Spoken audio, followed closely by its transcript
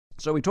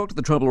So we talked of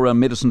the trouble around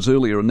medicines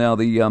earlier, and now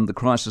the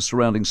crisis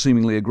surrounding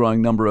seemingly a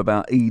growing number of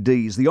our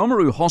EDs. The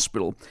Oamaru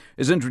Hospital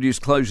has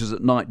introduced closures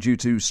at night due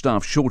to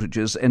staff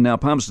shortages, and now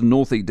Palmerston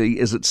North ED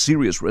is at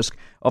serious risk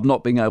of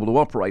not being able to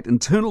operate.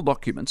 Internal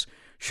documents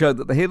show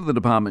that the head of the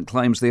department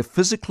claims they're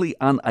physically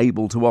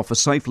unable to offer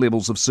safe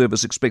levels of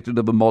service expected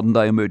of a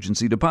modern-day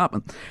emergency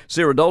department.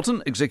 Sarah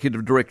Dalton,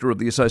 Executive Director of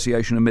the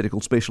Association of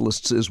Medical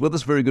Specialists, is with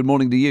us. Very good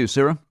morning to you,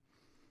 Sarah.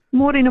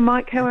 Morning,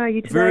 Mike. How are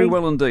you today? Very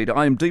well indeed.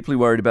 I am deeply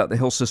worried about the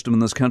health system in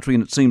this country,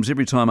 and it seems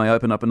every time I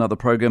open up another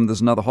program, there's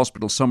another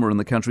hospital somewhere in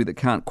the country that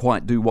can't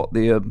quite do what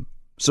they're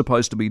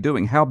supposed to be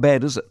doing. How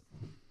bad is it?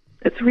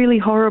 It's really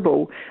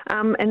horrible.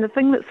 And the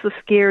thing that's the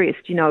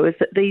scariest, is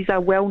that these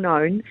are well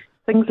known.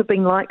 Things have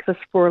been like this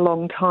for a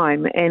long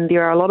time, and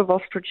there are a lot of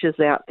ostriches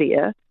out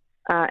there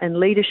in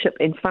leadership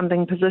and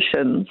funding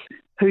positions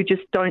who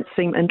just don't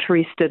seem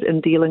interested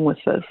in dealing with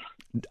this.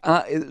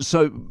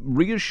 So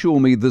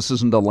reassure me this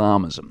isn't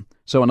alarmism.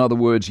 So in other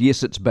words,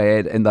 yes, it's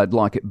bad and they'd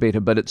like it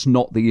better, but it's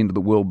not the end of the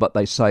world, but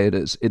they say it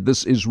is.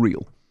 This is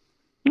real.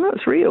 No,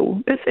 it's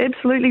real. It's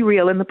absolutely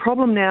real. And the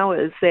problem now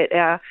is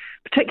that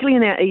particularly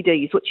in our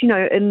EDs, which,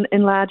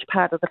 in large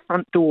part are the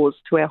front doors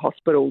to our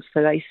hospitals,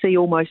 so they see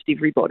almost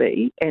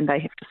everybody and they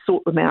have to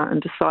sort them out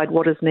and decide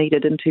what is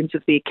needed in terms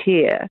of their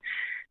care.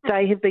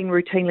 They have been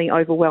routinely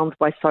overwhelmed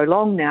by so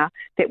long now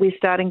that we're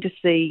starting to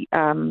see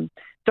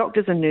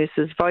doctors and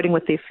nurses voting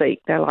with their feet.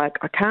 They're like,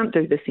 I can't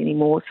do this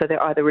anymore. So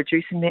they're either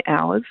reducing their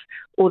hours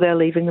or they're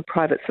leaving the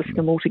private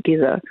system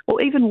altogether. Or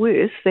even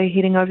worse, they're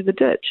heading over the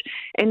ditch.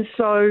 And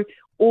so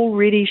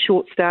already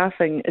short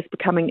staffing is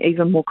becoming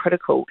even more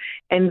critical.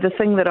 And the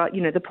thing that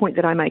the point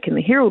that I make in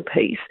the Herald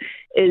piece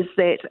is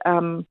that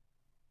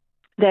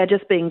they're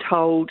just being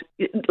told,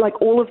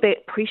 like all of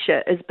that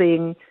pressure is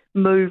being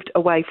moved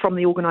away from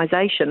the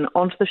organisation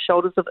onto the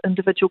shoulders of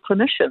individual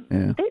clinicians.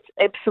 Yeah. That's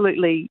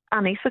absolutely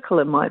unethical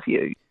in my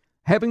view.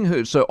 Having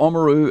heard, so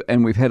Oamaru,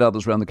 and we've had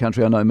others around the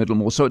country, I know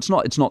Middlemore, so it's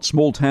not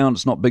small town,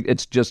 it's not big,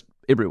 it's just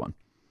everyone.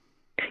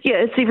 Yeah,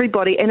 it's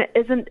everybody, and it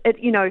isn't,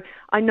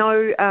 I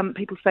know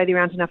people say there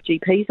aren't enough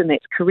GPs, and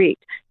that's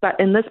correct, but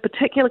in this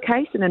particular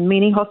case, and in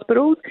many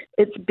hospitals,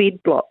 it's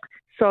bed block.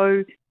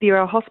 So there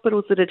are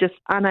hospitals that are just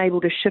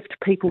unable to shift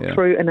people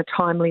through in a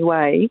timely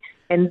way,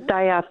 and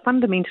they are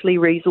fundamentally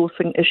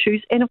resourcing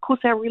issues and, of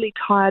course, our really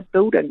tired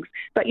buildings.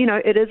 But,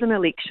 it is an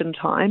election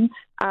time.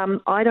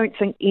 I don't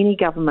think any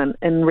government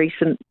in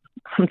recent,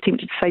 I'm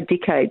tempted to say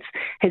decades,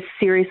 has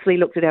seriously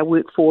looked at our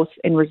workforce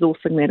and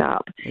resourcing that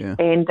up. Yeah.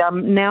 And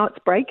now it's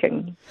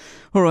breaking.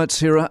 All right,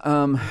 Sarah,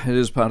 it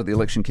is part of the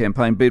election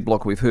campaign. Bed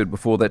block, we've heard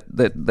before, that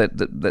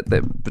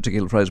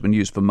particular phrase has been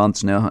used for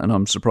months now, and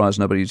I'm surprised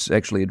nobody's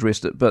actually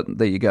addressed it. But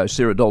there you go,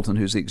 Sarah Dalton,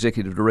 who's the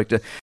Executive Director.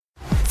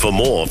 For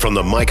more from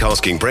the Mike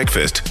Hosking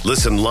Breakfast,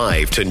 listen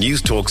live to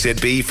News Talk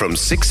ZB from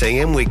 6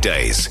 a.m.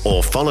 weekdays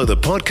or follow the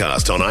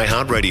podcast on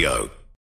iHeartRadio.